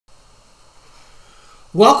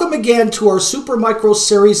Welcome again to our Supermicro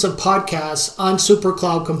series of podcasts on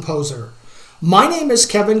SuperCloud Composer. My name is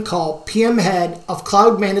Kevin Culp, PM Head of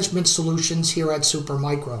Cloud Management Solutions here at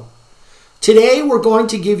Supermicro. Today we're going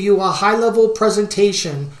to give you a high-level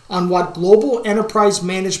presentation on what global enterprise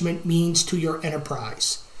management means to your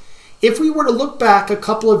enterprise. If we were to look back a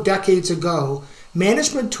couple of decades ago,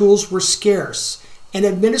 management tools were scarce and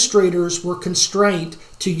administrators were constrained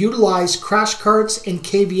to utilize crash carts and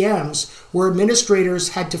KVMs where administrators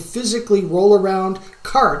had to physically roll around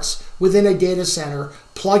carts within a data center,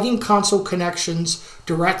 plugging console connections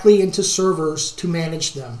directly into servers to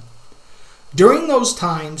manage them. During those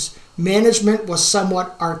times, management was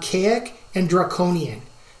somewhat archaic and draconian.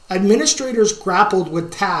 Administrators grappled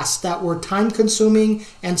with tasks that were time-consuming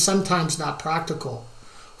and sometimes not practical.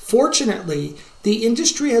 Fortunately, the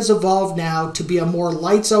industry has evolved now to be a more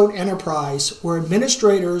lights-out enterprise where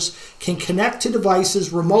administrators can connect to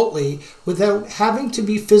devices remotely without having to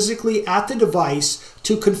be physically at the device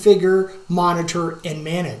to configure, monitor, and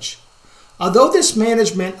manage. Although this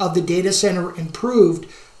management of the data center improved,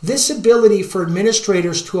 this ability for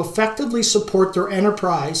administrators to effectively support their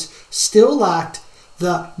enterprise still lacked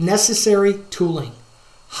the necessary tooling.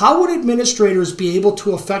 How would administrators be able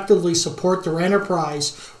to effectively support their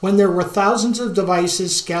enterprise when there were thousands of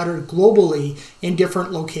devices scattered globally in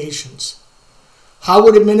different locations? How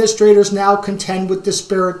would administrators now contend with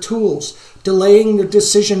disparate tools, delaying the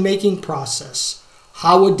decision-making process?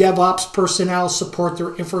 How would DevOps personnel support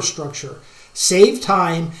their infrastructure, save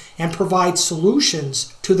time, and provide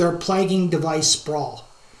solutions to their plaguing device sprawl?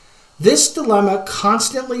 This dilemma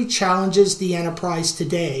constantly challenges the enterprise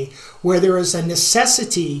today, where there is a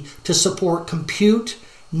necessity to support compute,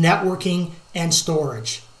 networking, and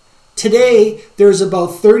storage. Today, there's about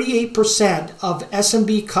 38% of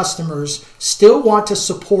SMB customers still want to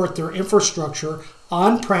support their infrastructure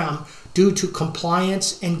on-prem due to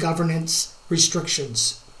compliance and governance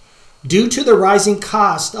restrictions. Due to the rising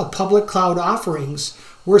cost of public cloud offerings,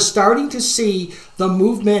 we're starting to see the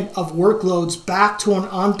movement of workloads back to an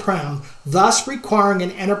on-prem, thus requiring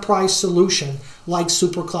an enterprise solution like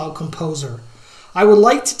SuperCloud Composer. I would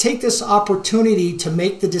like to take this opportunity to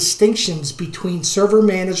make the distinctions between server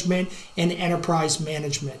management and enterprise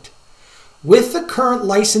management. With the current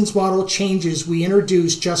license model changes we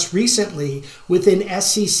introduced just recently within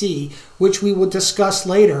SCC, which we will discuss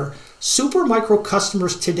later, Supermicro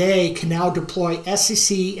customers today can now deploy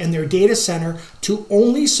SCC in their data center to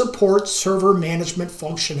only support server management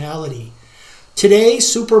functionality. Today,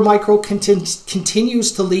 Supermicro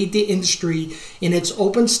continues to lead the industry in its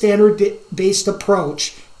open standard-based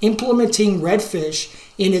approach, implementing Redfish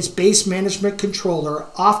in its base management controller,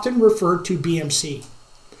 often referred to BMC.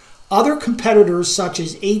 Other competitors such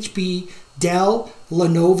as HP, Dell,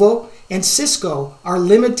 Lenovo, and Cisco are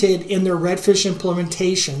limited in their Redfish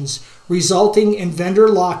implementations, resulting in vendor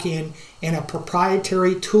lock-in and a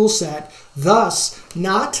proprietary toolset, thus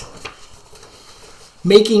not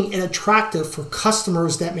making it attractive for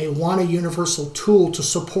customers that may want a universal tool to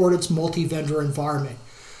support its multi-vendor environment.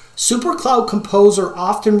 SuperCloud Composer,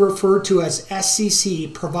 often referred to as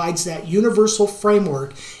SCC, provides that universal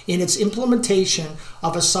framework in its implementation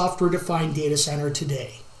of a software-defined data center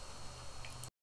today.